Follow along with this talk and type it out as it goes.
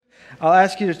I'll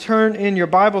ask you to turn in your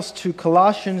Bibles to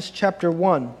Colossians chapter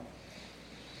 1.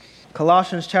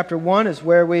 Colossians chapter 1 is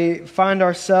where we find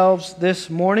ourselves this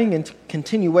morning in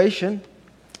continuation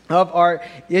of our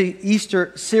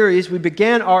Easter series. We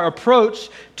began our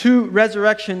approach to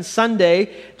Resurrection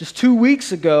Sunday just 2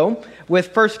 weeks ago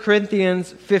with 1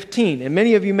 Corinthians 15. And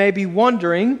many of you may be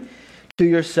wondering to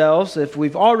yourselves if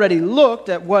we've already looked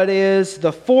at what is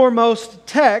the foremost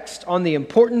text on the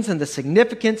importance and the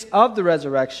significance of the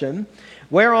resurrection.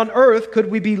 Where on earth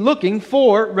could we be looking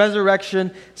for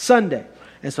Resurrection Sunday?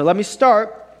 And so let me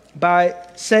start by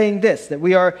saying this, that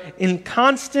we are in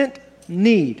constant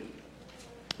need.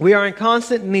 We are in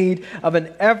constant need of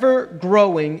an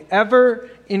ever-growing,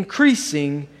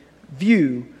 ever-increasing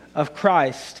view of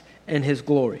Christ and His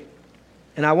glory.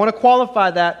 And I want to qualify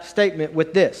that statement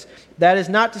with this. That is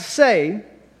not to say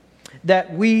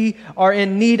that we are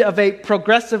in need of a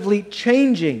progressively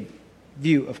changing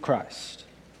view of Christ,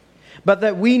 but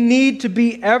that we need to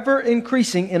be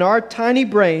ever-increasing in our tiny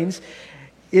brains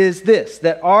is this,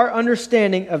 that our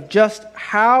understanding of just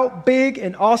how big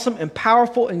and awesome and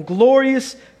powerful and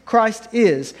glorious Christ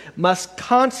is must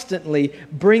constantly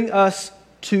bring us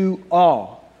to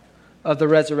awe of the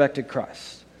resurrected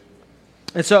Christ.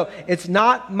 And so it's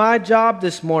not my job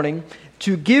this morning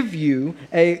to give you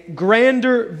a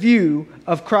grander view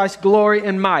of Christ's glory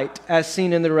and might as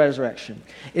seen in the resurrection.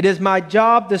 It is my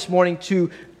job this morning to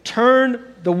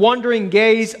turn the wondering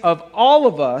gaze of all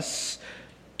of us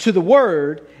to the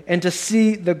Word and to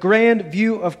see the grand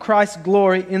view of Christ's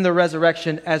glory in the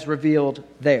resurrection as revealed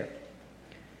there.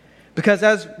 Because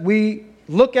as we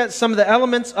look at some of the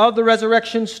elements of the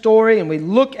resurrection story and we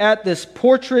look at this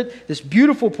portrait, this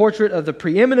beautiful portrait of the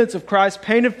preeminence of Christ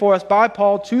painted for us by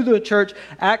Paul to the church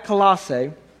at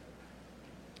Colossae,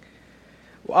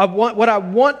 what I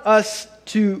want us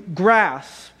to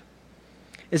grasp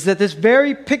is that this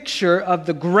very picture of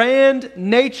the grand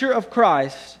nature of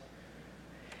Christ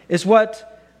is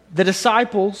what the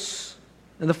disciples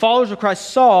and the followers of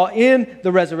Christ saw in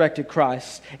the resurrected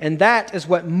Christ. And that is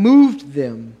what moved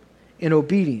them in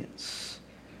obedience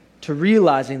to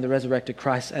realizing the resurrected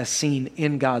Christ as seen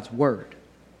in God's Word.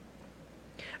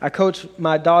 I coach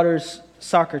my daughter's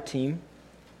soccer team.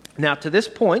 Now, to this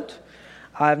point,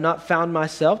 I have not found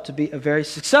myself to be a very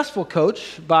successful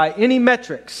coach by any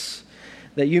metrics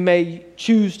that you may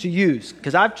choose to use.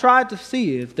 Because I've tried to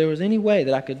see if there was any way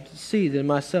that I could see that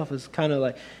myself as kind of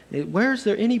like, where is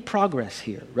there any progress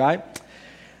here, right?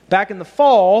 Back in the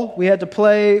fall, we had to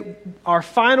play our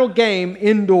final game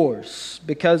indoors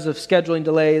because of scheduling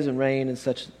delays and rain and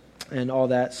such and all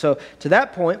that. So to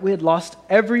that point, we had lost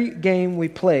every game we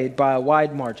played by a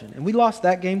wide margin. And we lost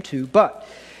that game too. But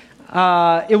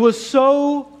it was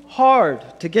so hard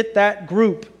to get that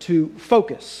group to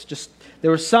focus.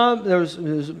 There was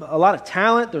a lot of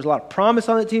talent, there was a lot of promise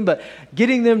on the team, but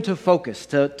getting them to focus,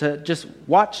 to just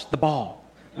watch the ball.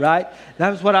 Right? That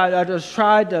was what I just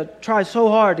tried so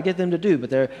hard to get them to do. But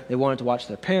they wanted to watch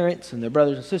their parents and their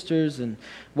brothers and sisters and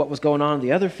what was going on in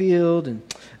the other field. And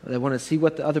they wanted to see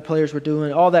what the other players were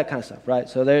doing, all that kind of stuff, right?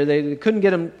 So they couldn't get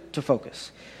them to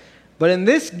focus. But in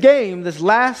this game, this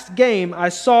last game, I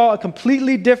saw a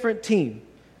completely different team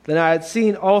than I had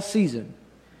seen all season.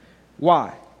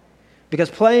 Why? Because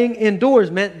playing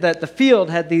indoors meant that the field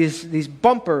had these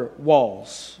bumper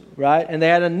walls, right? And they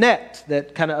had a net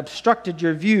that kind of obstructed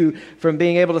your view from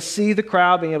being able to see the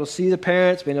crowd, being able to see the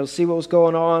parents, being able to see what was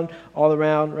going on all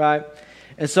around, right?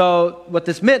 And so what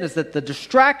this meant is that the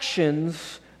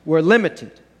distractions were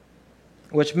limited,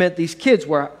 which meant these kids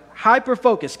were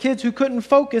hyper-focused. Kids who couldn't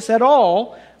focus at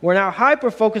all were now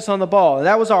hyper-focused on the ball. And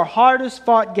that was our hardest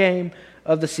fought game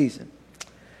of the season.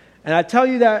 And I tell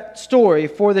you that story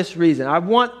for this reason. I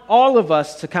want all of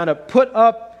us to kind of put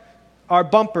up our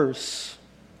bumpers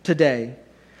today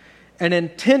and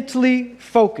intently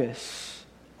focus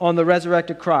on the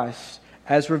resurrected Christ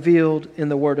as revealed in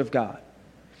the Word of God.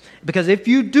 Because if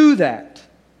you do that,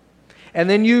 and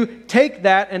then you take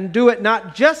that and do it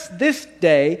not just this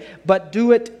day, but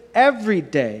do it every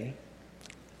day,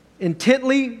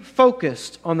 intently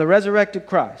focused on the resurrected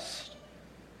Christ,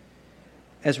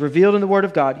 as revealed in the Word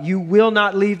of God, you will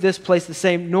not leave this place the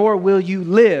same, nor will you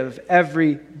live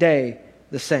every day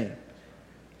the same.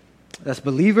 That's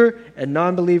believer and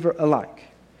non-believer alike.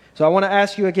 So I want to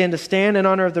ask you again to stand in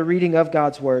honor of the reading of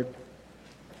God's Word.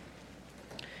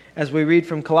 As we read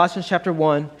from Colossians chapter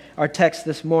 1, our text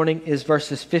this morning is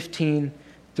verses 15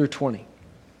 through 20.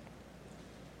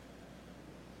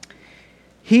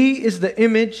 He is the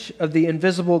image of the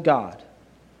invisible God,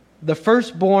 the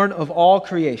firstborn of all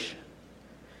creation.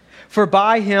 For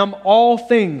by Him all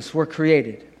things were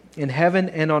created, in heaven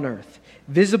and on earth,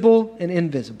 visible and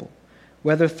invisible,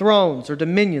 whether thrones or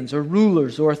dominions or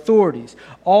rulers or authorities.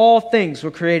 All things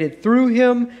were created through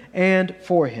him and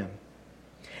for him.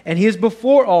 And he is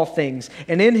before all things,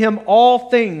 and in him all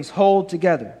things hold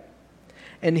together.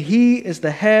 And he is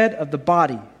the head of the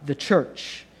body, the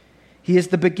church. He is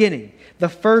the beginning, the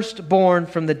firstborn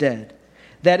from the dead,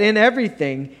 that in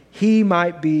everything he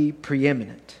might be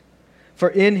preeminent. For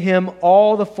in him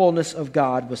all the fullness of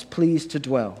God was pleased to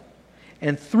dwell,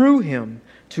 and through him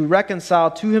to reconcile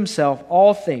to himself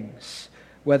all things,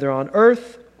 whether on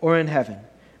earth or in heaven,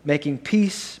 making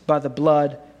peace by the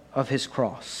blood of his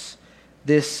cross.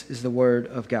 This is the word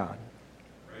of God.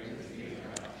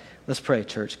 Let's pray,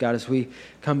 church. God, as we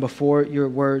come before your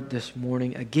word this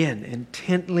morning, again,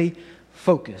 intently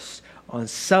focused on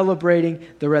celebrating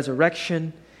the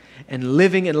resurrection and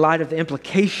living in light of the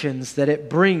implications that it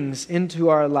brings into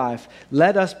our life,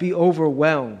 let us be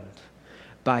overwhelmed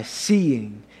by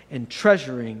seeing and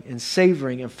treasuring and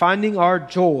savoring and finding our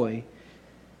joy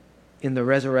in the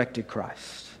resurrected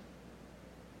Christ.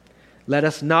 Let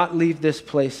us not leave this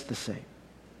place the same.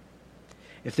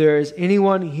 If there is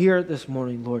anyone here this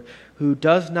morning, Lord, who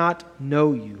does not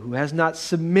know you, who has not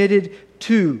submitted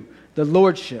to the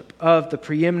lordship of the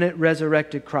preeminent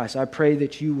resurrected Christ, I pray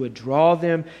that you would draw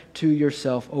them to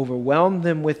yourself, overwhelm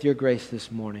them with your grace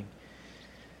this morning,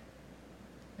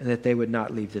 and that they would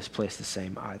not leave this place the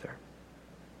same either.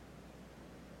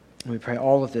 And we pray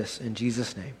all of this in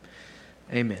Jesus' name.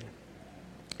 Amen.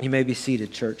 You may be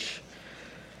seated, church.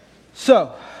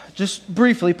 So, just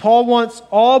briefly, Paul wants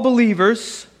all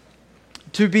believers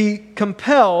to be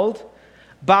compelled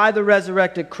by the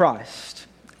resurrected Christ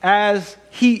as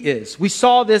he is. We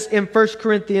saw this in 1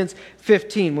 Corinthians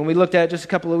 15 when we looked at it just a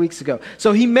couple of weeks ago.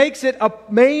 So he makes it a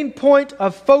main point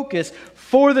of focus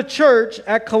for the church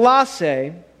at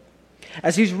Colossae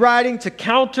as he's writing to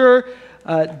counter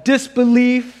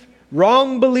disbelief,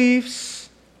 wrong beliefs,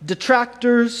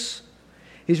 detractors.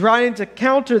 He's writing to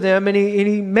counter them, and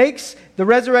he makes the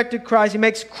resurrected Christ, he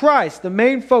makes Christ the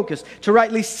main focus to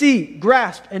rightly see,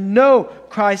 grasp, and know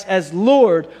Christ as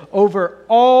Lord over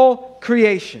all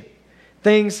creation.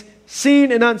 Things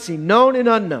seen and unseen, known and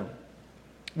unknown.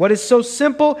 What is so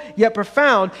simple yet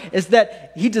profound is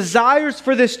that he desires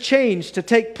for this change to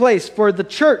take place, for the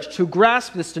church to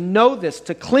grasp this, to know this,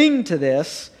 to cling to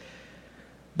this.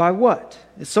 By what?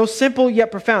 It's so simple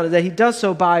yet profound is that he does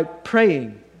so by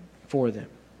praying for them.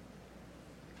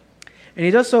 And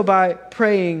he does so by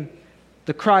praying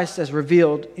the Christ as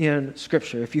revealed in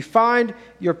Scripture. If you find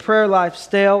your prayer life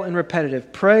stale and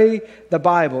repetitive, pray the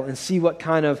Bible and see what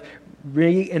kind of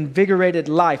reinvigorated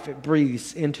life it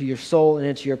breathes into your soul and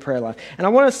into your prayer life. And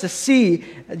I want us to see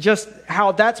just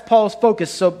how that's Paul's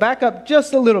focus. So back up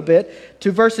just a little bit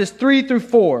to verses 3 through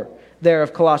 4 there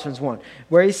of Colossians 1,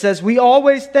 where he says, "We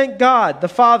always thank God, the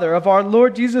Father of our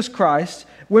Lord Jesus Christ,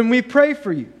 when we pray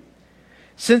for you,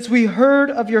 since we heard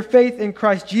of your faith in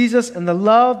Christ Jesus and the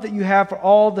love that you have for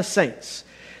all the saints."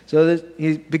 So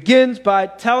he begins by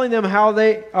telling them how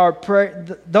they are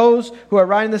those who are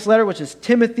writing this letter, which is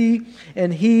Timothy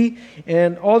and he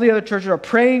and all the other churches, are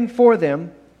praying for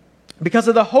them because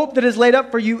of the hope that is laid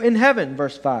up for you in heaven,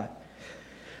 verse 5.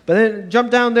 But then jump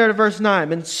down there to verse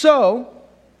 9. "And so,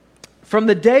 from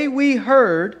the day we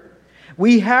heard,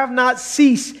 we have not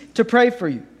ceased to pray for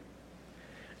you."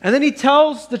 And then he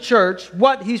tells the church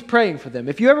what he's praying for them.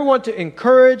 If you ever want to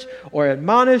encourage or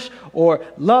admonish or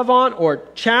love on or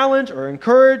challenge or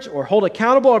encourage or hold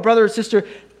accountable a brother or sister,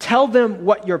 tell them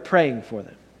what you're praying for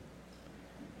them.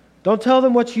 Don't tell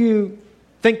them what you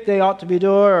think they ought to be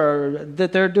doing or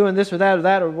that they're doing this or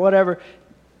that or whatever.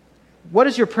 What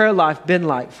has your prayer life been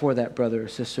like for that brother or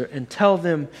sister? And tell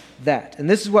them that. And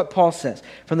this is what Paul says.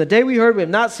 "From the day we heard, we have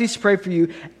not ceased to pray for you,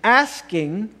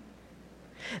 asking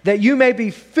that you may be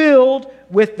filled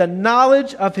with the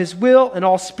knowledge of His will and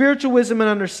all spiritual wisdom and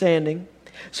understanding,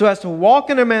 so as to walk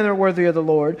in a manner worthy of the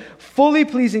Lord, fully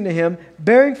pleasing to Him,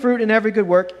 bearing fruit in every good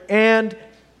work, and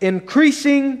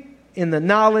increasing in the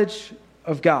knowledge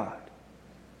of God."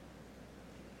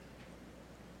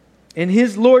 In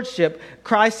His lordship,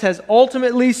 Christ has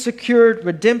ultimately secured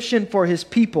redemption for His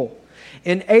people,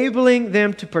 enabling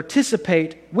them to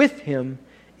participate with Him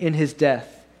in His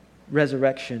death,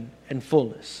 resurrection, and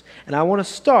fullness. And I want to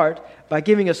start by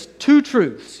giving us two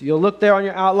truths. You'll look there on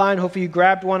your outline. Hopefully you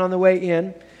grabbed one on the way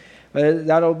in. But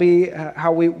that'll be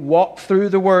how we walk through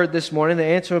the Word this morning. The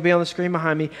answer will be on the screen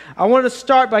behind me. I want to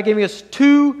start by giving us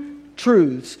two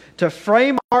truths to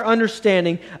frame our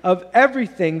understanding of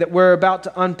everything that we're about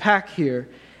to unpack here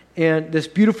in this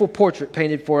beautiful portrait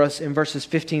painted for us in verses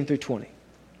 15 through 20.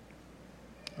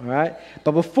 All right?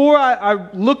 But before I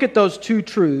look at those two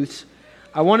truths,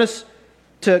 I want us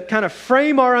to kind of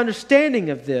frame our understanding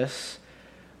of this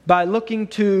by looking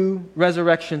to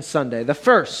Resurrection Sunday, the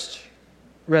first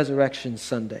Resurrection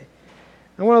Sunday.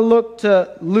 I want to look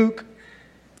to Luke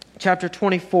chapter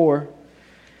 24.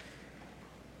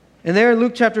 And there in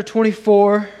Luke chapter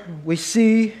 24, we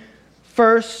see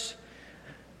first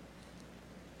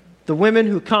the women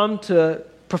who come to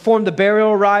perform the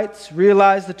burial rites,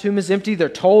 realize the tomb is empty. They're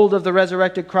told of the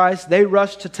resurrected Christ. They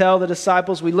rush to tell the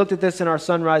disciples. We looked at this in our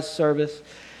sunrise service.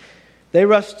 They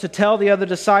rush to tell the other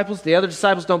disciples. The other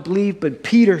disciples don't believe, but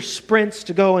Peter sprints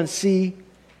to go and see.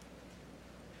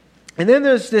 And then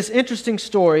there's this interesting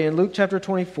story in Luke chapter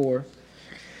 24.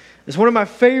 It's one of my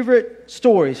favorite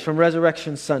stories from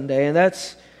Resurrection Sunday, and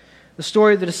that's the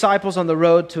story of the disciples on the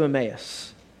road to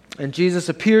Emmaus. And Jesus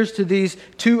appears to these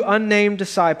two unnamed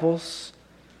disciples,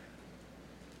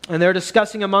 and they're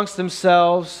discussing amongst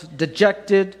themselves,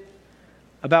 dejected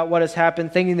about what has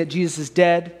happened, thinking that Jesus is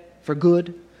dead for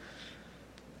good.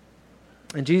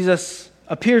 And Jesus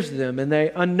appears to them, and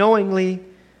they unknowingly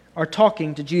are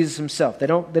talking to Jesus himself. They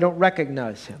don't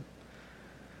recognize him.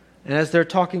 And as they're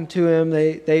talking to him,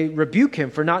 they rebuke him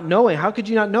for not knowing. How could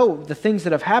you not know the things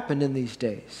that have happened in these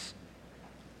days?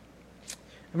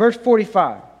 Verse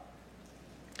 45.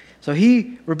 So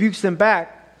he rebukes them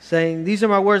back, saying, "These are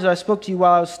my words that I spoke to you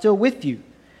while I was still with you,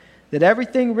 that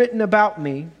everything written about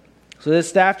me," so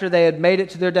this is after they had made it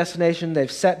to their destination,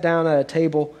 they've sat down at a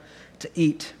table to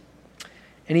eat.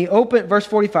 And he opened, verse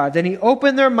 45, "Then he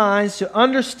opened their minds to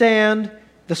understand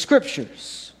the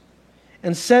Scriptures,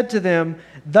 and said to them,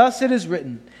 Thus it is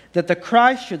written, that the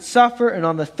Christ should suffer and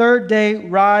on the third day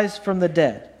rise from the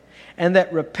dead, and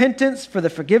that repentance for the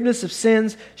forgiveness of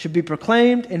sins should be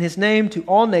proclaimed in his name to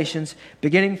all nations,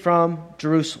 beginning from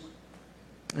Jerusalem."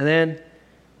 And then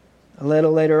a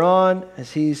little later on,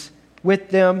 as he's with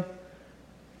them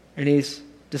and he's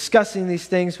discussing these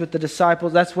things with the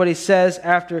disciples, that's what he says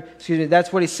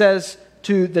that's what he says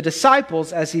to the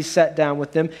disciples as he sat down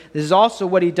with them. This is also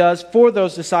what he does for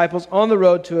those disciples on the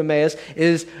road to Emmaus,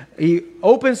 is he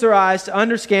opens their eyes to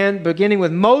understand, beginning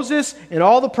with Moses and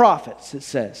all the prophets, it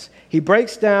says. He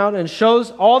breaks down and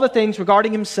shows all the things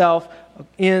regarding himself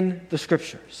in the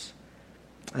Scriptures.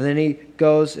 And then he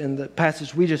goes, and the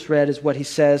passage we just read is what he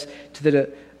says to the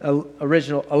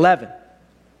original 11.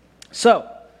 So,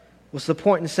 what's the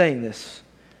point in saying this?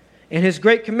 In his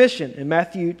Great Commission, in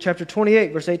Matthew chapter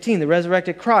 28, verse 18, the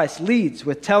resurrected Christ leads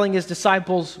with telling his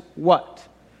disciples what?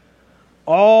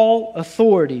 All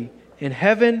authority in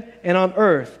heaven and on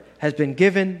earth has been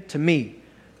given to me.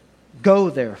 Go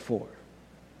therefore.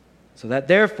 So that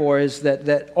therefore is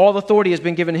that all authority has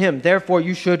been given to him. Therefore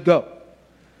you should go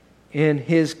in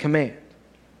his command,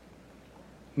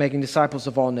 making disciples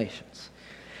of all nations.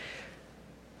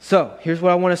 So here's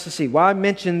what I want us to see. Why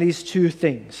mention these two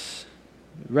things?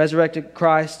 Resurrected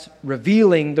Christ,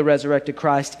 revealing the resurrected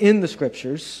Christ in the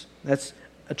Scriptures. That's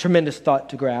a tremendous thought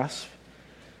to grasp.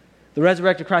 The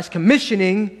resurrected Christ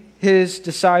commissioning his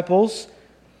disciples,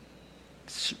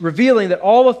 revealing that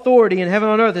all authority in heaven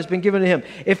and on earth has been given to him.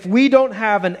 If we don't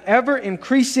have an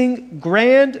ever-increasing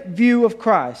grand view of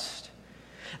Christ,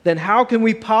 then how can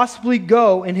we possibly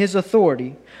go in his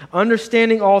authority,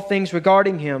 understanding all things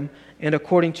regarding him and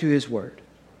according to his word?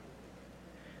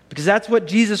 Because that's what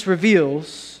Jesus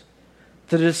reveals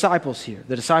to the disciples here.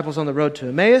 The disciples on the road to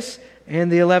Emmaus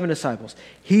and the 11 disciples.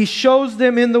 He shows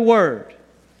them in the Word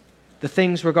the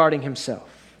things regarding himself.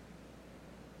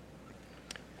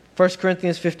 1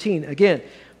 Corinthians 15, again,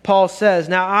 Paul says,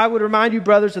 "Now I would remind you,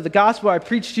 brothers, of the gospel I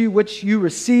preached to you, which you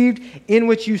received, in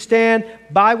which you stand,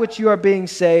 by which you are being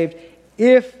saved,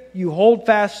 if you hold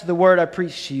fast to the word I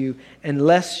preached to you,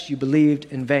 unless you believed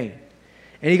in vain."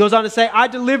 And he goes on to say, "I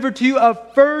delivered to you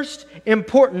of first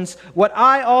importance what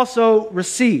I also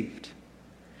received,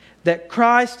 that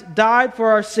Christ died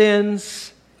for our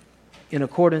sins in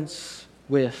accordance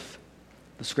with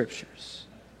the Scriptures."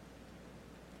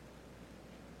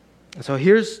 And so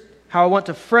here's how I want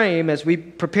to frame as we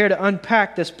prepare to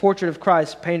unpack this portrait of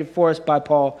Christ painted for us by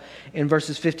Paul in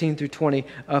verses 15 through 20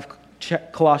 of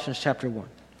Colossians chapter 1.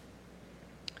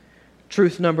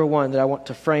 Truth number one that I want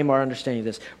to frame our understanding of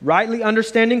this. Rightly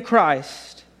understanding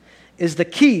Christ is the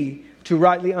key to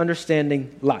rightly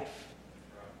understanding life.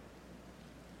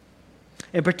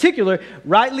 In particular,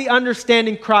 rightly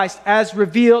understanding Christ as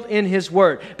revealed in his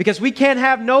word. Because we can't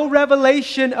have no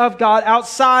revelation of God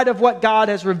outside of what God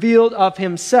has revealed of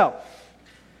himself,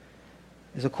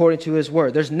 is according to his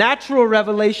word. There's natural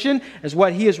revelation as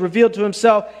what he has revealed to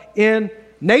himself in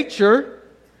nature.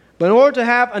 But in order to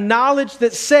have a knowledge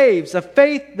that saves, a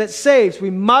faith that saves,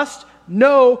 we must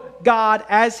know God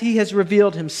as he has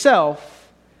revealed himself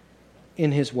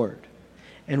in his word.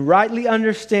 and rightly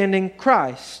understanding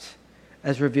Christ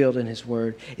as revealed in His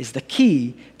Word is the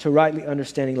key to rightly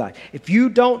understanding life. If you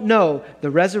don't know the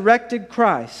resurrected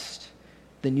Christ,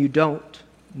 then you don't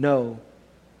know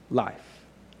life.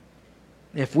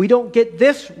 If we don't get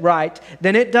this right,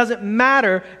 then it doesn't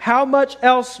matter how much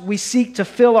else we seek to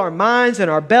fill our minds and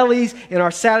our bellies and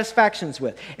our satisfactions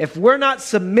with. If we're not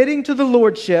submitting to the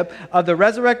lordship of the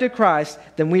resurrected Christ,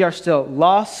 then we are still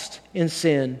lost in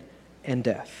sin and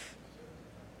death.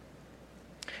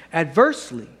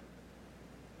 Adversely,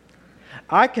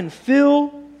 I can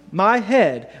fill my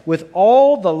head with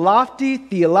all the lofty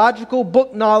theological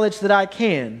book knowledge that I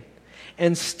can,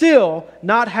 and still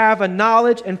not have a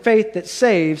knowledge and faith that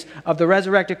saves of the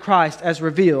resurrected Christ as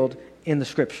revealed in the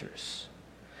Scriptures.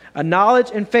 A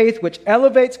knowledge and faith which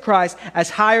elevates Christ as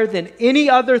higher than any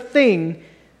other thing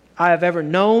I have ever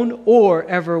known or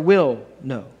ever will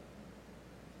know.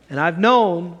 And I've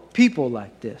known people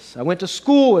like this. I went to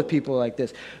school with people like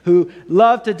this who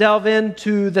love to delve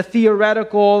into the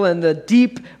theoretical and the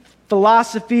deep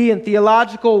philosophy and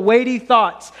theological weighty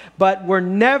thoughts, but were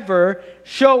never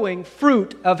showing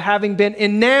fruit of having been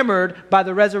enamored by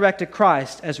the resurrected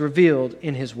Christ as revealed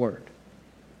in His Word.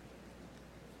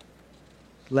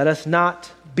 Let us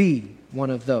not be one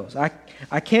of those.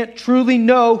 I can't truly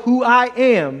know who I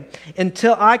am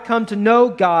until I come to know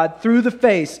God through the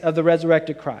face of the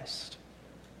resurrected Christ.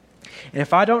 And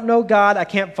if I don't know God, I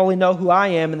can't fully know who I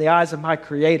am in the eyes of my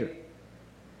Creator.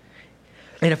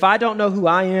 And if I don't know who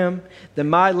I am, then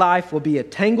my life will be a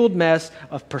tangled mess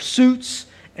of pursuits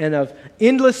and of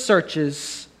endless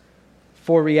searches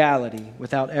for reality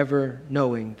without ever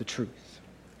knowing the truth.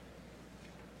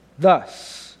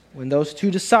 Thus, when those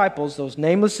two disciples, those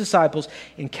nameless disciples,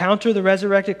 encounter the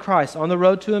resurrected Christ on the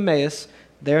road to Emmaus,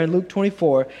 there in Luke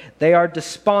 24, they are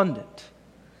despondent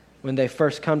when they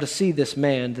first come to see this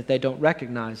man that they don't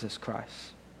recognize as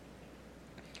Christ.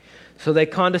 So they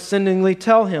condescendingly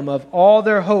tell him of all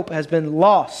their hope has been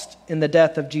lost in the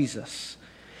death of Jesus.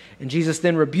 And Jesus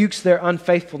then rebukes their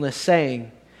unfaithfulness,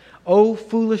 saying, "O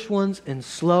foolish ones and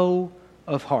slow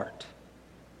of heart,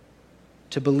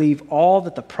 to believe all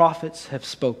that the prophets have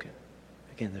spoken."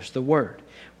 Again, there's the word.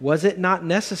 Was it not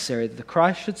necessary that the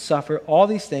Christ should suffer all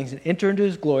these things and enter into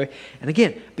His glory? And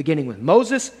again, beginning with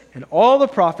Moses and all the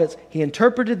prophets, He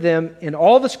interpreted them in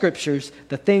all the Scriptures,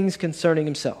 the things concerning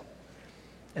Himself.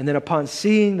 And then upon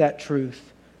seeing that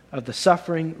truth of the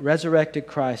suffering, resurrected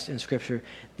Christ in Scripture,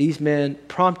 these men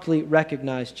promptly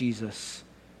recognized Jesus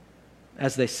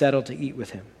as they settled to eat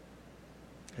with Him.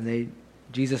 And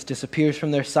Jesus disappears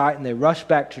from their sight, and they rush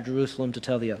back to Jerusalem to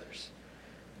tell the others.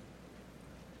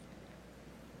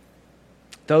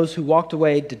 Those who walked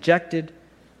away dejected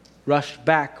rushed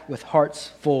back with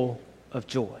hearts full of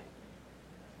joy.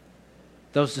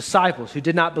 Those disciples who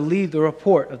did not believe the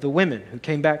report of the women who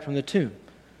came back from the tomb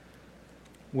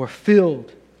were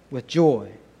filled with joy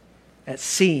at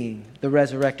seeing the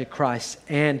resurrected Christ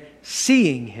and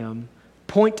seeing Him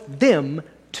point them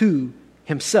to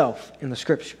Himself in the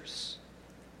Scriptures.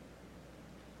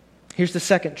 Here's the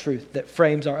second truth that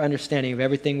frames our understanding of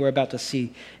everything we're about to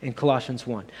see in Colossians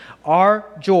 1. Our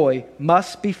joy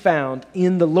must be found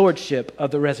in the lordship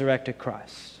of the resurrected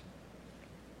Christ.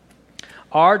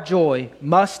 Our joy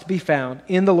must be found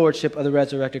in the lordship of the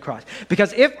resurrected Christ.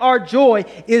 Because if our joy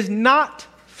is not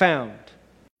found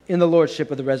in the lordship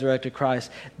of the resurrected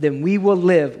Christ, then we will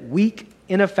live weak,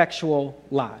 ineffectual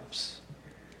lives.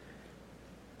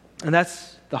 And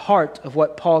that's the heart of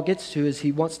what Paul gets to, is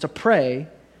he wants to pray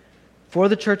for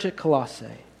the church at Colossae,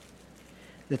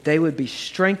 that they would be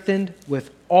strengthened with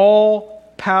all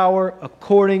power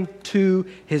according to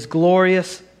His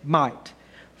glorious might,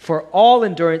 for all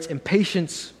endurance and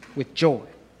patience with joy.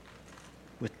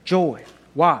 With joy.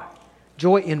 Why?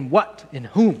 Joy in what? In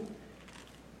whom?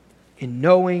 In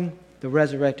knowing the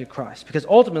resurrected Christ. Because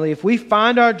ultimately, if we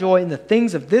find our joy in the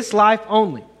things of this life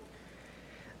only,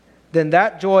 then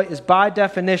that joy is by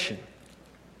definition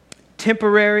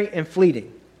temporary and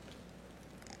fleeting.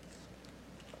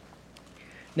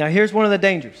 Now here's one of the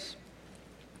dangers.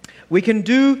 We can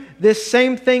do this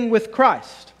same thing with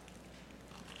Christ.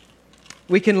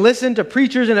 We can listen to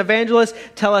preachers and evangelists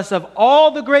tell us of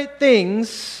all the great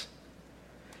things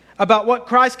about what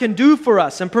Christ can do for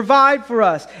us and provide for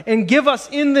us and give us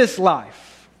in this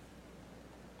life.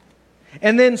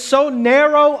 And then so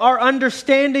narrow our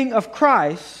understanding of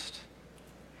Christ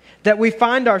that we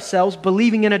find ourselves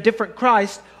believing in a different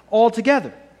Christ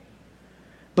altogether.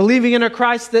 Believing in a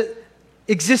Christ that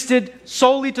existed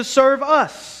solely to serve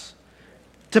us,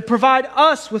 to provide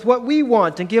us with what we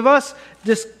want and give us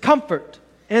discomfort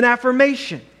and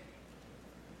affirmation,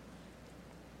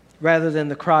 rather than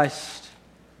the Christ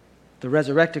the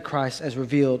resurrected Christ as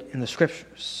revealed in the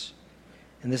Scriptures.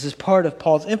 And this is part of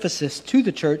Paul's emphasis to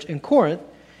the church in Corinth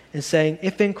in saying,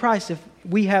 if in Christ, if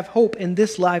we have hope in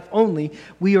this life only,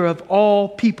 we are of all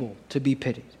people to be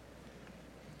pitied.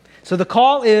 So the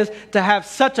call is to have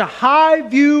such a high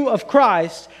view of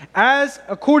Christ as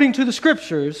according to the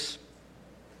Scriptures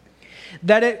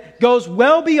that it goes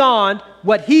well beyond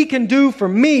what He can do for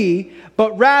me,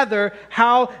 but rather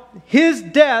how His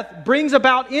death brings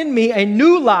about in me a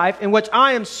new life in which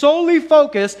I am solely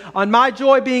focused on my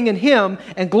joy being in Him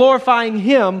and glorifying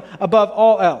Him above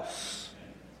all else.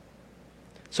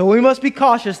 So we must be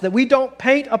cautious that we don't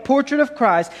paint a portrait of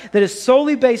Christ that is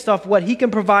solely based off what He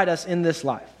can provide us in this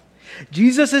life.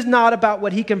 Jesus is not about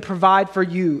what He can provide for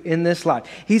you in this life.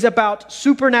 He's about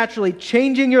supernaturally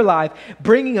changing your life,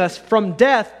 bringing us from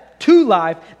death to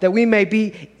life, that we may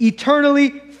be eternally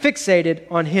fixated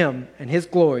on Him and His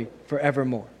glory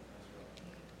forevermore.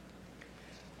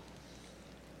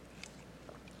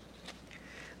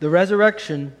 The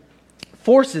resurrection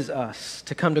forces us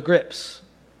to come to grips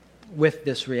with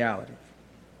this reality.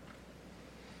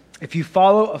 If you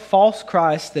follow a false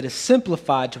Christ that is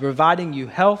simplified to providing you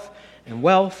health and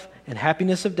wealth and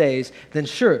happiness of days, then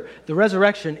sure, the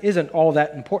resurrection isn't all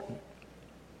that important,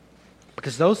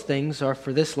 because those things are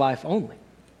for this life only.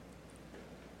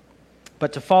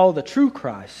 But to follow the true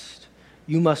Christ,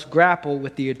 you must grapple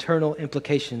with the eternal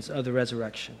implications of the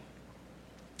resurrection.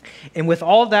 And with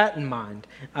all that in mind,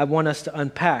 I want us to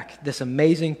unpack this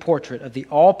amazing portrait of the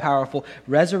all-powerful,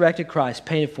 resurrected Christ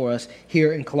painted for us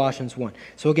here in Colossians 1.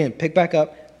 So again, pick back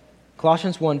up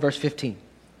Colossians 1, verse 15.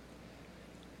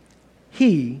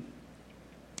 He,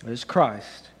 that is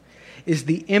Christ, is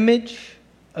the image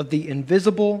of the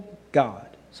invisible God.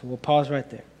 So we'll pause right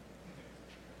there.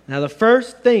 Now the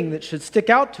first thing that should stick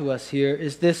out to us here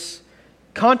is this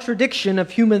contradiction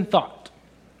of human thought.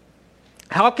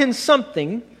 How can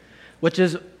something which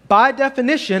is by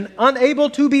definition unable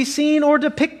to be seen or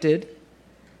depicted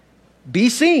be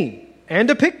seen and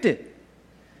depicted?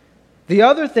 The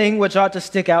other thing which ought to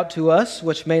stick out to us,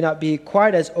 which may not be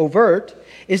quite as overt,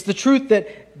 is the truth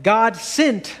that God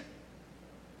sent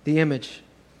the image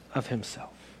of Himself.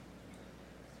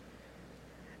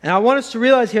 And I want us to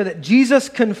realize here that Jesus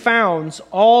confounds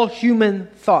all human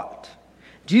thought.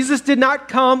 Jesus did not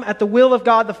come at the will of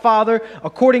God the Father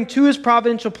according to His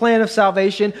providential plan of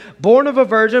salvation, born of a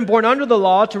virgin, born under the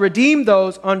law, to redeem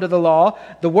those under the law,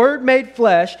 the Word made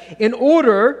flesh, in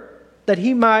order that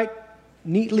He might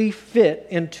neatly fit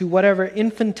into whatever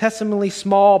infinitesimally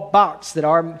small box that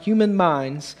our human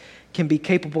minds can be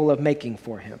capable of making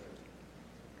for Him.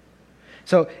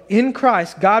 So in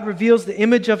Christ, God reveals the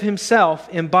image of Himself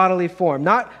in bodily form,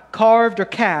 not carved or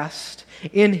cast.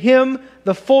 In Him,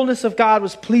 the fullness of God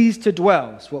was pleased to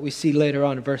dwell, is what we see later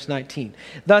on in verse 19.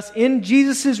 Thus, in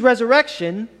Jesus'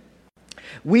 resurrection,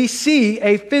 we see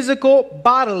a physical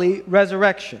bodily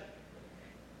resurrection.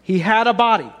 He had a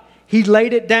body. He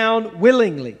laid it down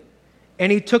willingly,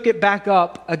 and He took it back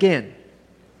up again,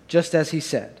 just as He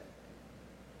said.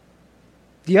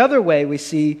 The other way we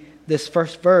see this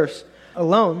first verse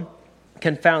alone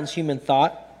confounds human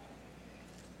thought.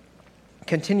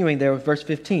 Continuing there with verse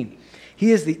 15.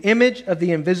 He is the image of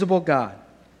the invisible God,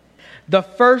 the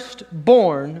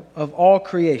firstborn of all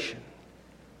creation.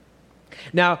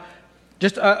 Now,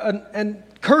 just a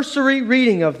cursory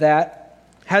reading of that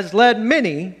has led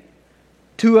many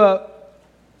to a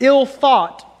ill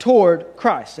thought toward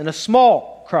Christ and a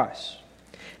small Christ.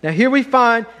 Now here we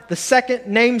find the second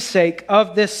namesake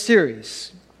of this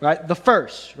series, right? The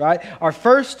first, right? Our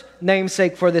first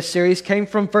namesake for this series came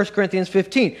from 1 Corinthians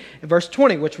 15, in verse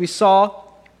 20, which we saw.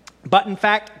 But in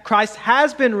fact, Christ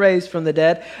has been raised from the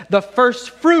dead, the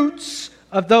first fruits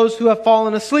of those who have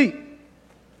fallen asleep.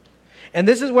 And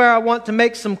this is where I want to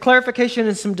make some clarification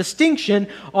and some distinction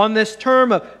on this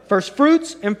term of first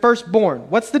fruits and firstborn.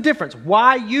 What's the difference?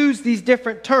 Why use these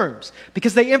different terms?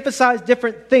 Because they emphasize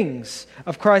different things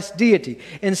of Christ's deity.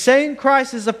 In saying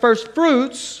Christ is the first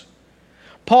fruits,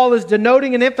 Paul is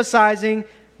denoting and emphasizing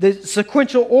the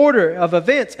sequential order of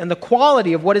events and the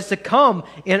quality of what is to come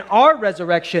in our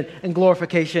resurrection and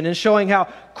glorification, and showing how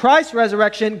Christ's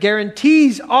resurrection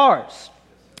guarantees ours.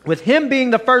 With Him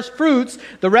being the first fruits,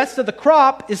 the rest of the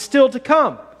crop is still to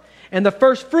come. And the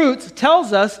first fruits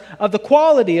tells us of the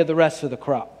quality of the rest of the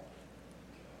crop.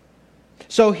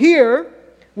 So here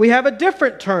we have a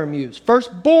different term used,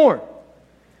 firstborn,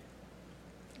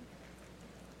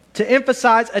 to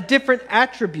emphasize a different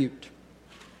attribute.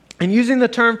 And using the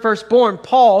term firstborn,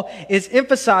 Paul is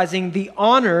emphasizing the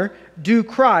honor due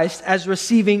Christ as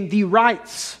receiving the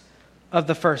rights of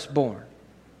the firstborn.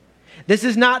 This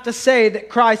is not to say that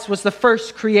Christ was the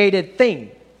first created thing.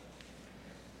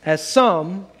 as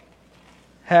some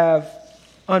have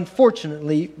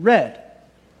unfortunately read.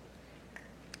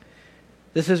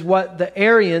 This is what the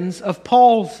Arians of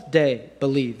Paul's day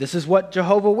believed. This is what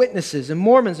Jehovah's Witnesses and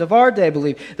Mormons of our day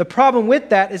believe. The problem with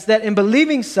that is that in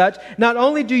believing such, not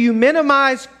only do you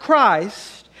minimize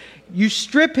Christ, you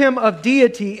strip him of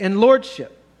deity and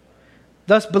lordship,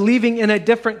 thus believing in a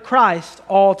different Christ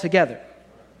altogether.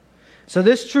 So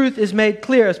this truth is made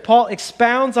clear as Paul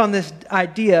expounds on this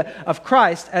idea of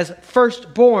Christ as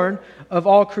firstborn of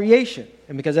all creation.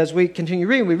 And because as we continue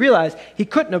reading, we realize he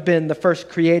couldn't have been the first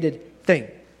created thing.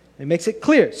 It makes it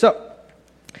clear. So,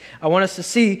 I want us to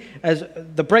see as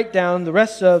the breakdown, the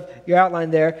rest of your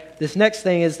outline there, this next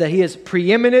thing is that he is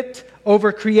preeminent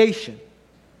over creation.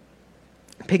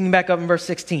 Picking back up in verse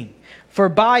 16. For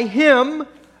by him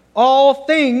all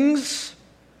things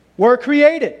were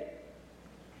created.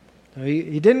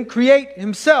 He didn't create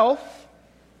himself.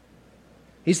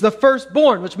 He's the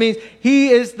firstborn, which means he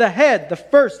is the head, the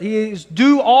first. He is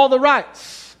due all the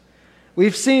rights.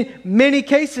 We've seen many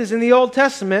cases in the Old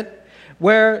Testament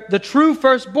where the true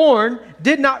firstborn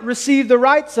did not receive the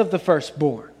rights of the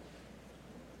firstborn.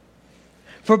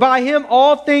 For by him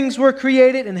all things were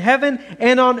created in heaven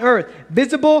and on earth,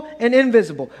 visible and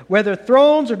invisible, whether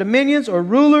thrones or dominions or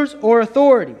rulers or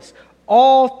authorities.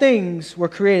 All things were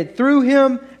created through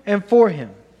him and for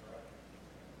him.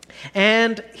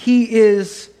 And he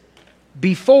is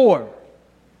before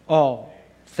all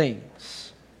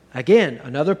things. Again,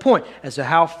 another point as to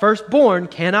how firstborn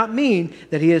cannot mean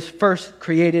that he is first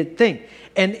created thing.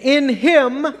 And in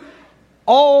him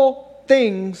all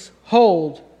things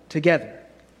hold together.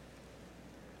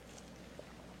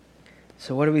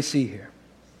 So what do we see here?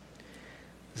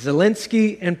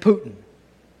 Zelensky and Putin,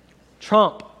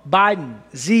 Trump, Biden,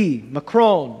 Z,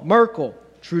 Macron, Merkel,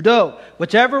 Trudeau,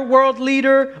 whichever world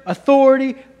leader,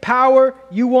 authority, power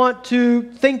you want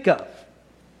to think of.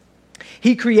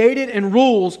 He created and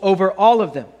rules over all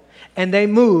of them, and they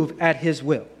move at his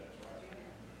will.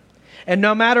 And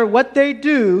no matter what they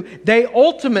do, they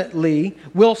ultimately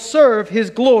will serve his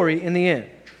glory in the end.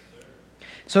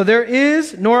 So there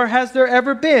is, nor has there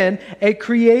ever been, a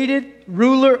created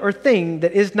ruler or thing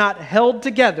that is not held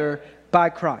together by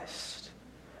Christ.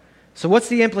 So what's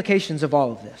the implications of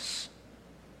all of this?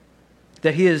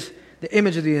 That he is the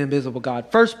image of the invisible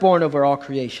God, firstborn over all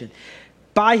creation.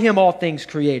 By him all things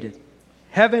created,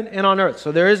 heaven and on earth.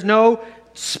 So there is no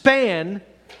span,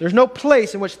 there's no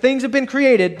place in which things have been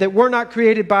created that were not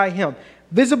created by him.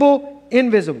 Visible,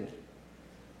 invisible.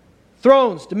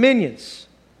 Thrones, dominions.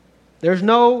 There's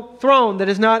no throne that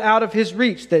is not out of his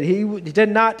reach, that he did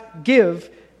not give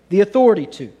the authority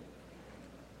to.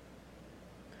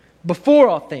 Before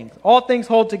all things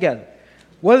hold together.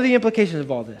 What are the implications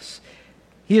of all this?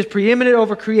 He is preeminent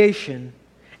over creation,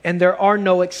 and there are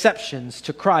no exceptions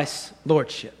to Christ's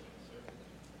lordship.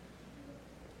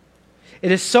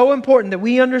 It is so important that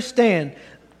we understand,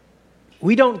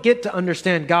 we don't get to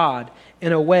understand God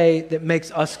in a way that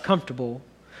makes us comfortable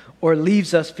or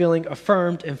leaves us feeling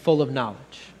affirmed and full of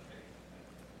knowledge.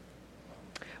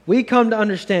 We come to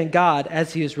understand God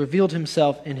as he has revealed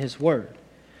himself in his word.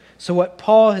 So what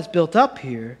Paul has built up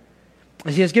here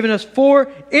is he has given us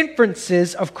 4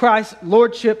 inferences of Christ's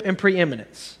lordship and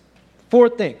preeminence. 4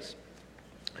 things.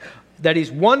 That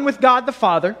he's one with God the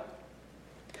Father.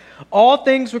 All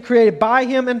things were created by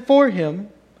him and for him.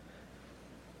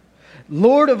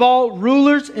 Lord of all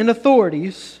rulers and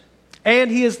authorities.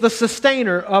 And he is the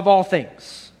sustainer of all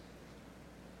things.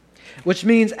 Which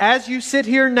means as you sit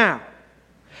here now,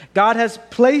 God has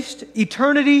placed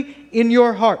eternity in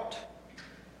your heart.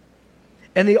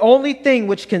 And the only thing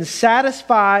which can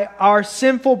satisfy our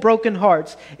sinful, broken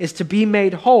hearts is to be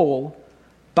made whole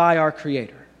by our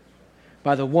Creator,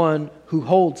 by the one who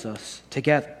holds us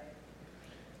together.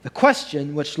 The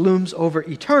question which looms over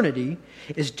eternity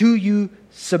is, do you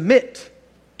submit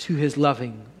to his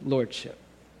loving lordship?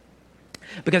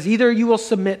 Because either you will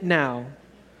submit now,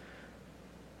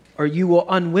 or you will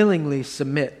unwillingly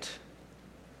submit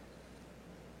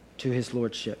to his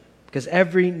lordship. Because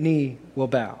every knee will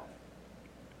bow.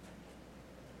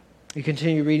 You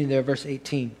continue reading there, verse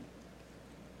 18.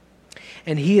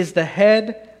 And he is the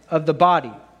head of the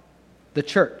body, the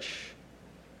church.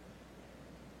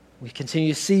 We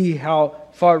continue to see how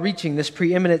far-reaching this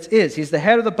preeminence is. He's the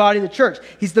head of the body of the church.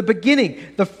 He's the beginning,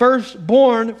 the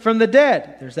firstborn from the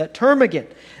dead. There's that term again.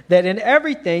 That in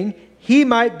everything, he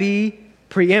might be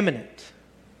preeminent.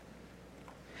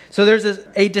 So there's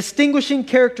a distinguishing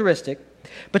characteristic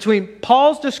between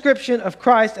Paul's description of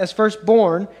Christ as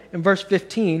firstborn in verse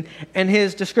 15 and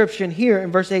his description here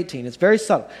in verse 18. It's very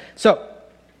subtle. So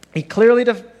he clearly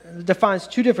defines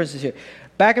 2 differences here.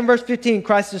 Back in verse 15,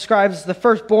 Christ describes the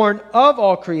firstborn of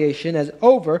all creation as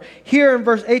over. Here in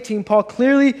verse 18, Paul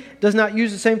clearly does not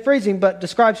use the same phrasing, but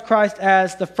describes Christ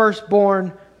as the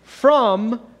firstborn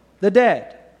from the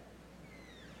dead.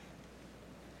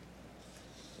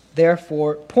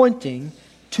 Therefore, pointing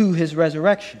to his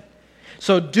resurrection.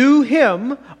 So due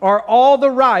him are all the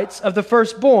rights of the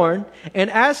firstborn, and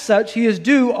as such he is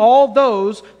due all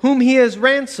those whom he has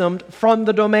ransomed from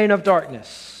the domain of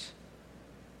darkness.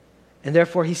 And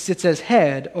therefore he sits as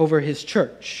head over his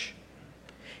church.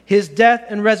 His death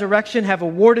and resurrection have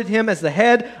awarded him as the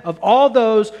head of all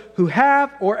those who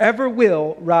have or ever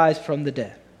will rise from the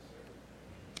dead.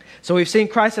 So we've seen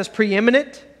Christ as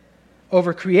preeminent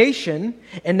over creation,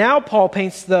 and now Paul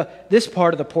paints this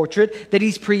part of the portrait that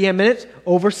he's preeminent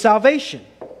over salvation.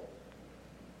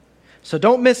 So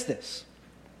don't miss this.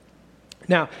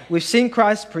 Now, we've seen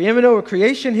Christ preeminent over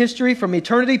creation history from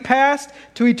eternity past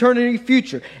to eternity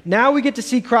future. Now we get to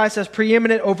see Christ as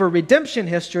preeminent over redemption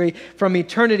history from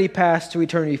eternity past to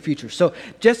eternity future. So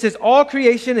just as all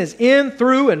creation is in,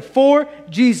 through, and for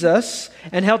Jesus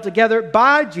and held together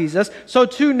by Jesus, so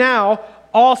too now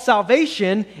all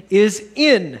salvation is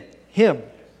in him.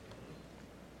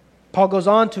 Paul goes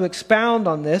on to expound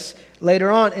on this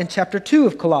later on in chapter 2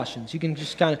 of Colossians. You can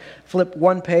just kind of flip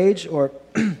one page, or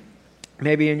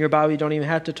maybe in your Bible you don't even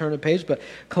have to turn a page, but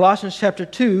Colossians chapter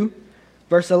 2,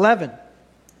 verse 11.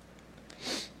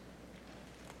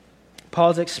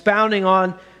 Paul's expounding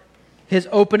on his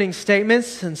opening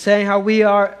statements and saying how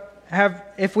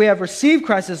if we have received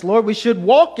Christ as Lord, we should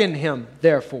walk in him,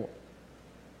 therefore.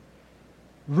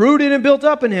 Rooted and built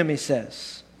up in him, he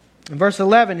says. In verse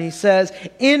 11, he says,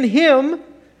 in him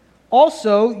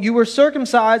also you were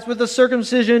circumcised with a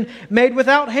circumcision made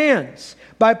without hands,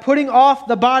 by putting off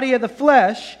the body of the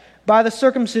flesh by the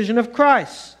circumcision of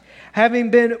Christ, having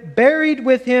been buried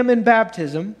with him in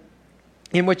baptism,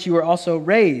 in which you were also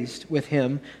raised with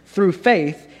him through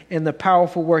faith in the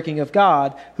powerful working of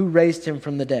God who raised him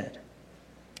from the dead.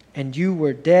 And you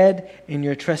were dead in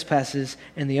your trespasses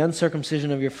and the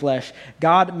uncircumcision of your flesh.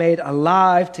 God made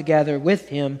alive together with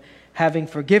him, having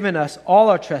forgiven us all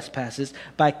our trespasses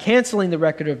by canceling the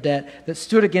record of debt that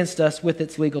stood against us with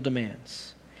its legal demands.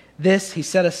 This he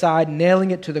set aside,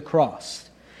 nailing it to the cross.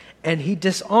 And he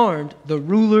disarmed the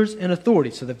rulers and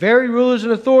authorities. So the very rulers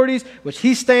and authorities, which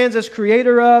he stands as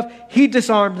creator of, he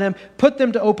disarmed them, put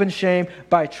them to open shame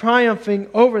by triumphing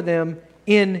over them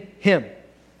in him.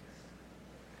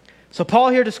 So Paul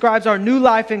here describes our new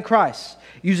life in Christ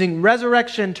using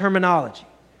resurrection terminology.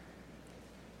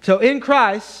 So in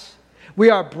Christ,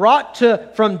 we are brought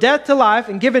from death to life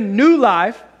and given new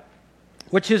life,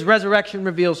 which his resurrection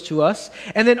reveals to us.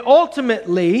 And then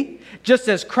ultimately, just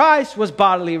as Christ was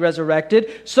bodily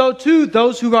resurrected, so too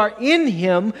those who are in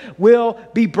him will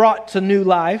be brought to new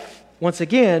life, once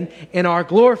again, in our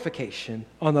glorification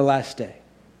on the last day.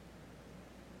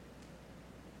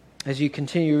 As you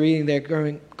continue reading there,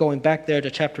 going back there to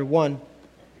chapter 1,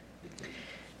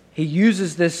 he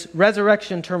uses this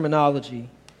resurrection terminology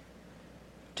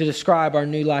to describe our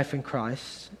new life in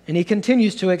Christ. And he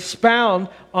continues to expound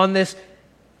on this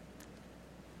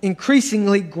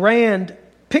increasingly grand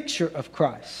picture of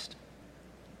Christ.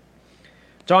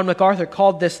 John MacArthur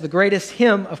called this the greatest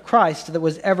hymn of Christ that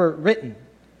was ever written,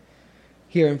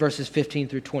 here in verses 15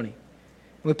 through 20. And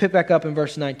we pick back up in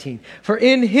verse 19. For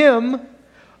in him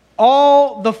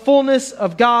all the fullness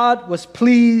of God was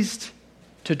pleased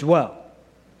to dwell.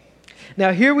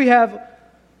 Now here we have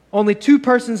only two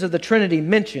persons of the Trinity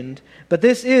mentioned, but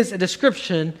this is a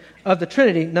description of the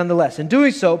Trinity nonetheless. In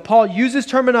doing so, Paul uses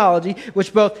terminology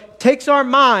which both takes our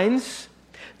minds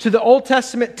to the Old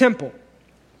Testament temple,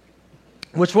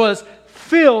 which was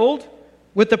filled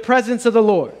with the presence of the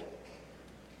Lord.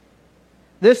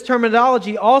 This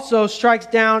terminology also strikes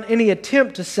down any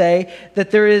attempt to say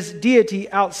that there is deity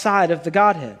outside of the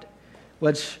Godhead,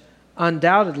 which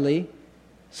undoubtedly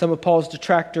some of Paul's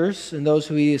detractors and those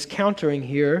who he is countering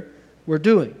here were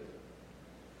doing,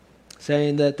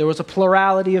 saying that there was a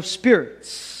plurality of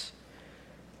spirits.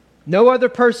 No other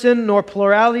person nor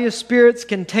plurality of spirits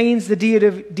contains the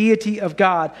deity of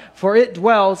God, for it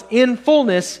dwells in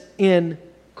fullness in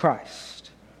Christ.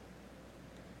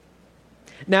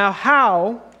 Now,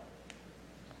 how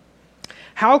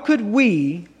could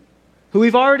we, who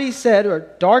we've already said are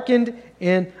darkened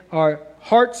in our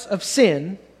hearts of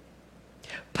sin,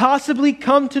 possibly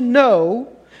come to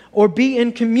know or be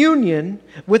in communion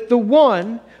with the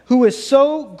one who is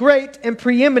so great and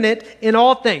preeminent in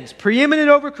all things? Preeminent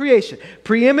over creation,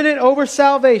 preeminent over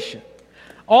salvation.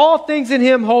 All things in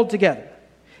him hold together.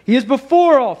 He is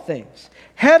before all things,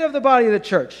 head of the body of the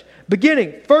church,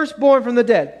 beginning, firstborn from the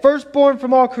dead, firstborn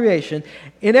from all creation.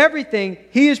 In everything,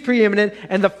 he is preeminent,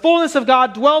 and the fullness of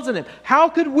God dwells in him. How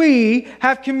could we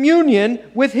have communion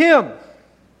with him?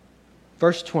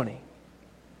 Verse 20.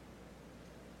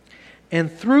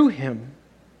 And through him,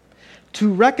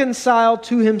 to reconcile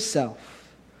to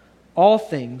himself all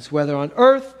things, whether on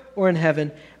earth or in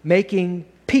heaven, making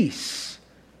peace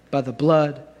by the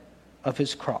blood of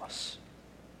his cross.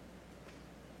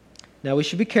 Now we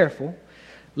should be careful,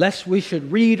 lest we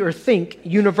should read or think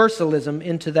universalism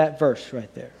into that verse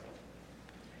right there.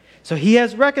 So he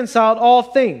has reconciled all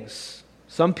things,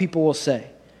 some people will say.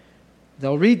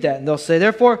 They'll read that and they'll say,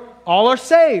 therefore, all are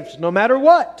saved, no matter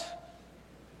what.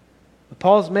 But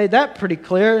Paul's made that pretty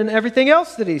clear in everything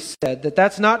else that he's said, that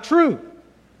that's not true.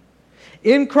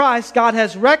 In Christ, God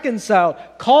has reconciled,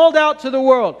 called out to the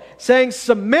world, saying,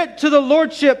 submit to the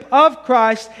lordship of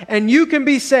Christ and you can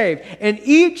be saved. And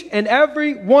each and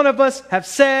every one of us have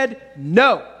said,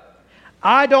 no,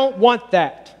 I don't want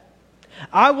that.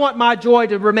 I want my joy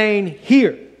to remain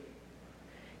here.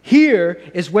 Here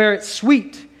is where it's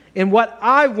sweet, and what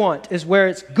I want is where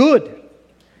it's good.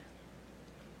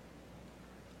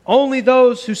 Only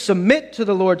those who submit to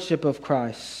the lordship of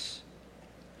Christ,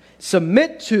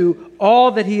 submit to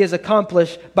all that he has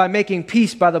accomplished by making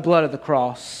peace by the blood of the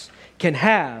cross, can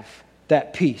have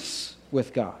that peace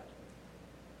with God.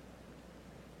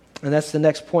 And that's the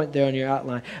next point there on your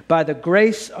outline. By the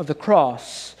grace of the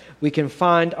cross, we can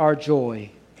find our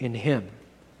joy in him.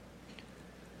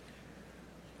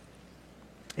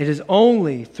 It is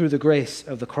only through the grace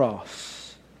of the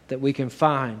cross that we can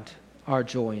find our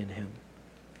joy in him.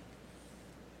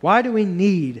 Why do we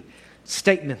need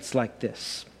statements like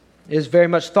this? It is very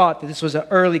much thought that this was an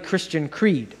early Christian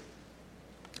creed,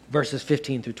 verses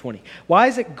 15 through 20. Why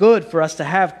is it good for us to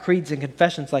have creeds and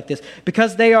confessions like this?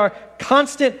 Because they are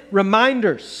constant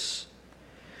reminders.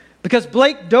 Because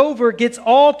Blake Dover gets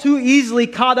all too easily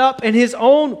caught up in his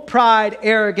own pride,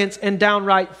 arrogance, and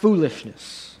downright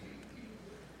foolishness.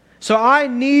 So I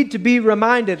need to be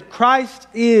reminded Christ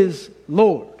is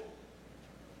Lord.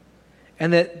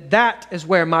 And that is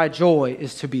where my joy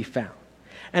is to be found.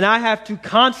 And I have to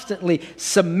constantly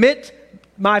submit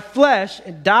my flesh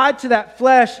and die to that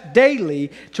flesh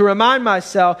daily to remind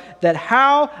myself that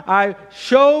how I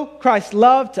show Christ's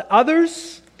love to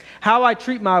others, how I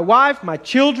treat my wife, my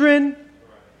children,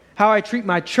 how I treat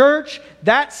my church,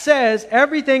 that says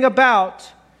everything about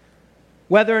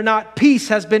whether or not peace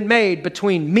has been made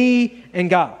between me and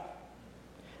God.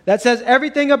 That says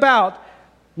everything about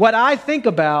what I think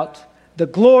about the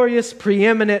glorious,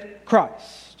 preeminent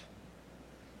Christ.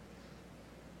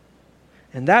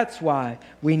 And that's why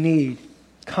we need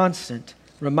constant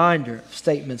reminder of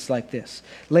statements like this.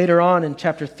 Later on in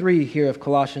chapter 3 here of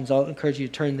Colossians, I'll encourage you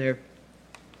to turn there.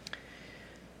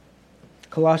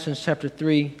 Colossians chapter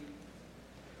 3,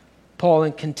 Paul,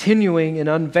 in continuing and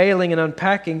unveiling and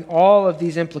unpacking all of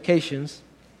these implications,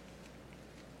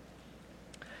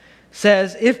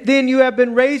 says, if then you have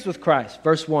been raised with Christ,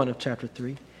 verse 1 of chapter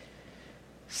 3,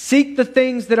 seek the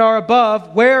things that are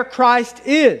above where Christ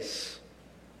is.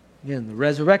 Again, the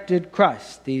resurrected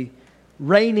Christ, the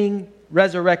reigning,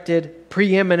 resurrected,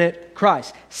 preeminent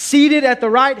Christ, seated at the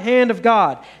right hand of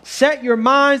God. Set your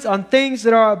minds on things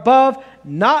that are above,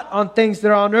 not on things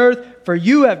that are on earth, for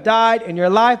you have died and your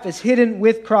life is hidden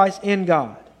with Christ in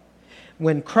God.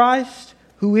 When Christ,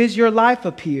 who is your life,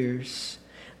 appears,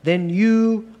 then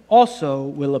you also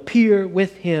will appear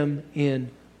with him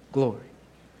in glory.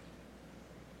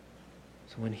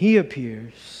 So when he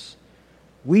appears,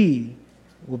 we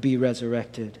will be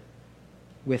resurrected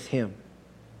with him.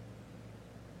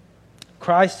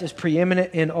 Christ is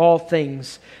preeminent in all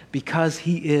things because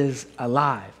he is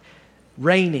alive,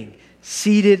 reigning,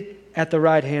 seated at the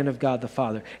right hand of God the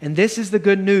Father. And this is the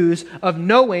good news of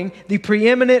knowing the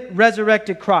preeminent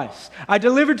resurrected Christ. I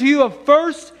delivered to you of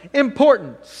first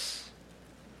importance,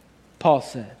 Paul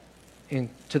said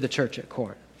to the church at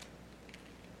Corinth.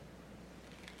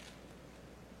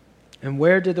 And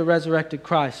where did the resurrected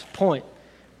Christ point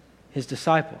his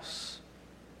disciples?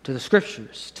 To the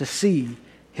Scriptures, to see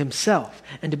himself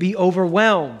and to be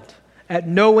overwhelmed at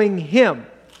knowing him.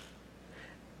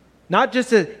 Not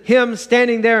just as him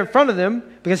standing there in front of them,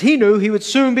 because he knew he would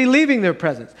soon be leaving their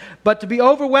presence, but to be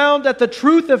overwhelmed at the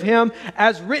truth of him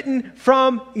as written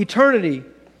from eternity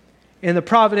in the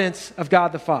providence of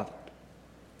God the Father.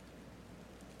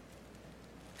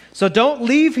 So don't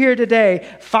leave here today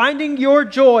finding your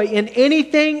joy in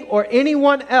anything or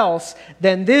anyone else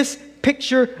than this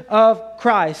picture of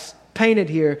Christ painted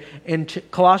here in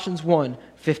Colossians 1,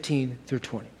 15 through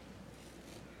 20.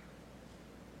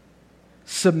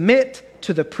 Submit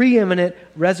to the preeminent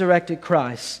resurrected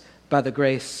Christ by the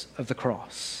grace of the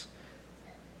cross.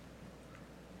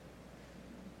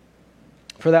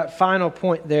 For that final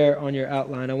point there on your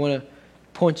outline, I want to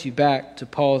point you back to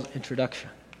Paul's introduction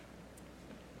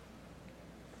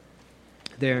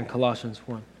there in Colossians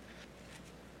 1.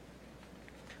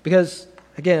 Because,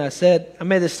 again, I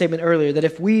made this statement earlier, that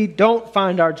if we don't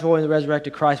find our joy in the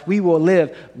resurrected Christ, we will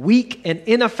live weak and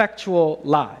ineffectual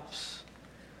lives.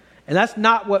 And that's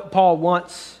not what Paul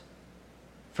wants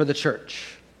for the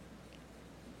church.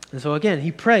 And so, again,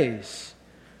 he prays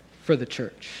for the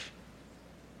church.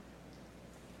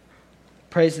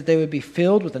 Prays that they would be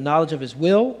filled with the knowledge of his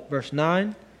will, verse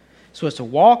 9, so as to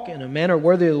walk in a manner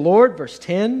worthy of the Lord, verse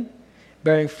 10,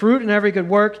 bearing fruit in every good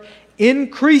work,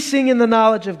 increasing in the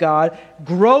knowledge of God,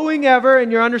 growing ever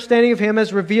in your understanding of him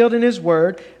as revealed in his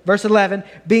word, verse 11,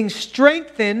 being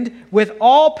strengthened with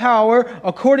all power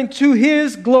according to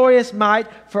his glorious might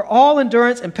for all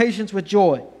endurance and patience with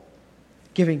joy,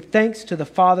 giving thanks to the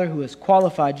Father who has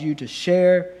qualified you to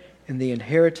share in the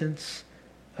inheritance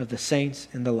of the saints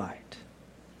in the light.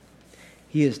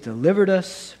 He has delivered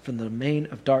us from the domain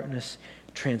of darkness,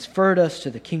 transferred us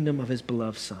to the kingdom of his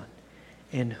beloved Son,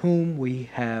 in whom we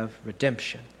have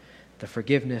redemption, the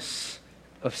forgiveness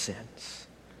of sins.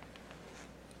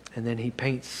 And then he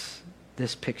paints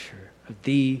this picture of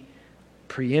the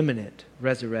preeminent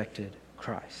resurrected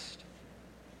Christ.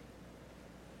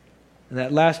 And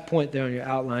that last point there on your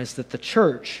outline is that the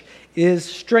church is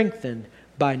strengthened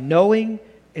by knowing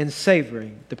and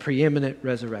savoring the preeminent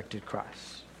resurrected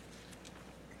Christ.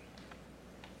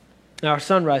 In our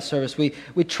sunrise service,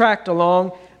 we tracked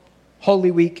along Holy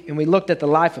Week, and we looked at the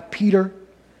life of Peter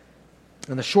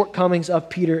and the shortcomings of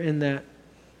Peter in that.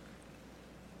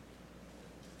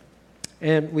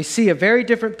 And we see a very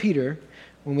different Peter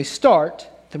when we start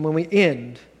than when we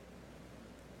end.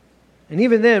 And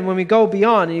even then, when we go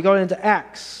beyond and you go into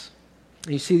Acts,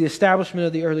 and you see the establishment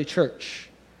of the early church.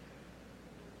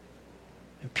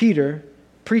 And Peter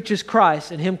preaches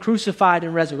Christ and him crucified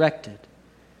and resurrected,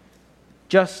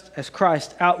 just as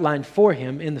Christ outlined for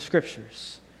him in the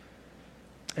Scriptures.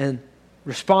 And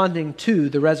responding to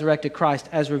the resurrected Christ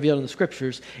as revealed in the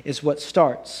Scriptures is what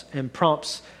starts and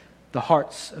prompts the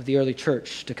hearts of the early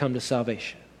church to come to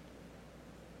salvation.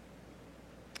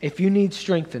 If you need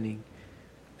strengthening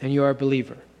and you are a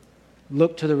believer,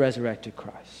 look to the resurrected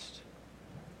Christ.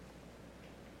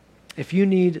 If you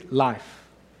need life,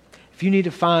 if you need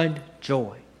to find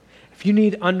joy, if you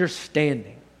need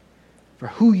understanding for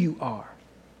who you are,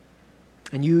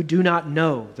 and you do not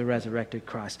know the resurrected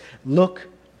Christ, look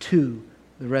to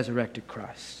the resurrected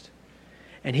Christ.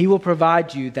 And he will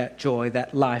provide you that joy,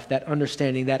 that life, that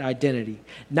understanding, that identity,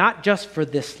 not just for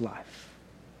this life.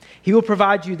 He will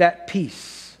provide you that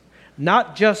peace,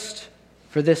 not just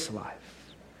for this life.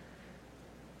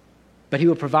 But he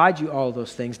will provide you all of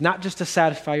those things, not just to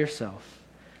satisfy yourself,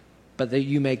 but that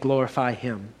you may glorify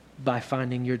him by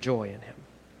finding your joy in him.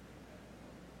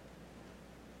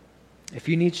 If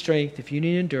you need strength, if you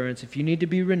need endurance, if you need to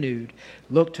be renewed,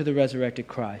 look to the resurrected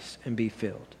Christ and be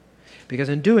filled. Because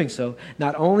in doing so,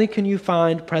 not only can you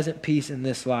find present peace in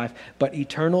this life, but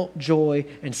eternal joy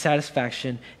and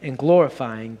satisfaction in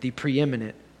glorifying the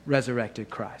preeminent resurrected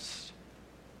Christ.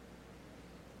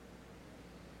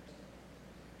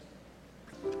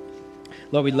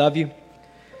 Lord, we love you.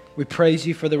 We praise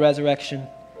you for the resurrection.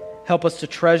 Help us to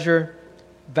treasure,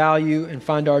 value, and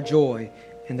find our joy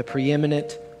in the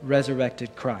preeminent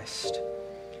resurrected Christ.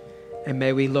 And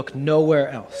may we look nowhere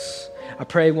else. I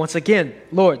pray once again,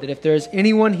 Lord, that if there is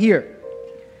anyone here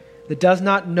that does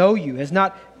not know you, has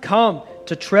not come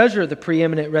to treasure the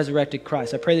preeminent resurrected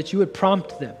Christ, I pray that you would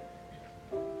prompt them,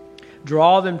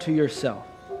 draw them to yourself,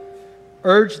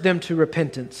 urge them to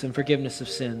repentance and forgiveness of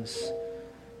sins,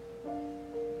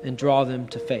 and draw them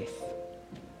to faith.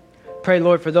 Pray,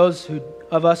 Lord, for those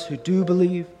of us who do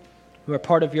believe, who are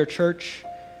part of your church,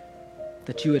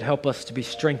 that you would help us to be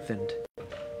strengthened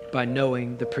by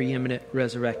knowing the preeminent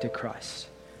resurrected Christ.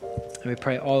 And we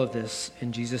pray all of this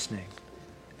in Jesus' name.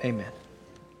 Amen.